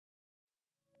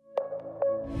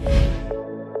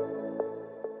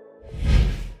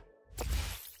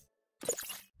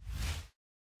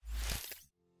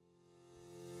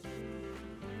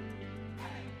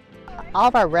all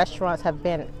of our restaurants have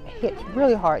been hit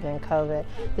really hard in COVID.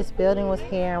 This building was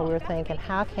here and we were thinking,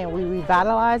 how can we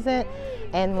revitalize it?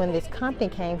 And when this company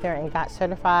came there and got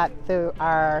certified through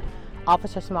our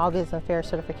Office of Small Business and Fair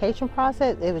certification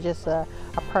process, it was just a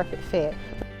perfect fit.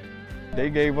 They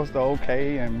gave us the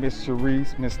okay, and Miss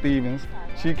Sharice, Miss Stevens,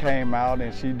 she came out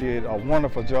and she did a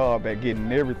wonderful job at getting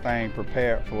everything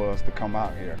prepared for us to come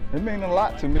out here. It means a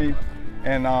lot to me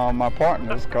and my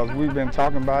partners, because we've been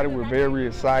talking about it. We're very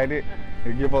excited.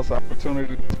 It gives us an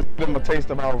opportunity to give them a taste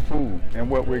of our food and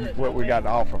what we got to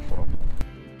offer for them.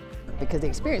 Because the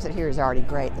experience here is already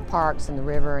great. The parks and the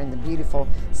river and the beautiful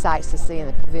sights to see and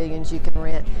the pavilions you can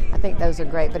rent. I think those are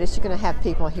great, but it's just going to have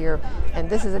people here, and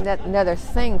this is another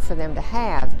thing for them to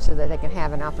have so that they can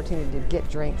have an opportunity to get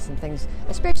drinks and things,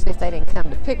 especially if they didn't come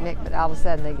to picnic, but all of a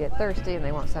sudden they get thirsty and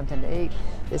they want something to eat.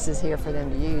 This is here for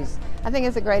them to use. I think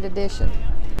it's a great addition.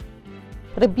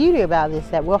 But the beauty about this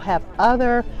is that we'll have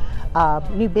other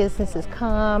new businesses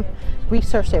come,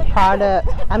 research their product.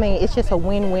 I mean, it's just a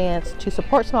win-win to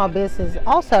support small business.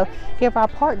 Also, give our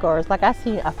park goers, like I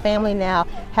see a family now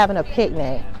having a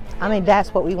picnic. I mean,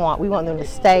 that's what we want. We want them to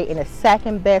stay in the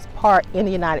second best park in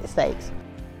the United States.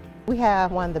 We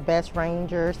have one of the best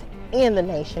rangers in the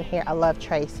nation here. I love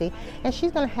Tracy, and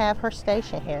she's going to have her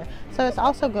station here. So it's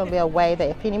also going to be a way that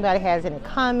if anybody has any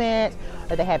comments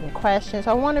or they have any questions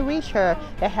or want to reach her,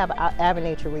 they have an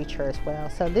avenue to reach her as well.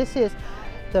 So this is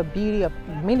the beauty of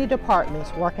many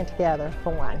departments working together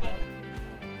for one.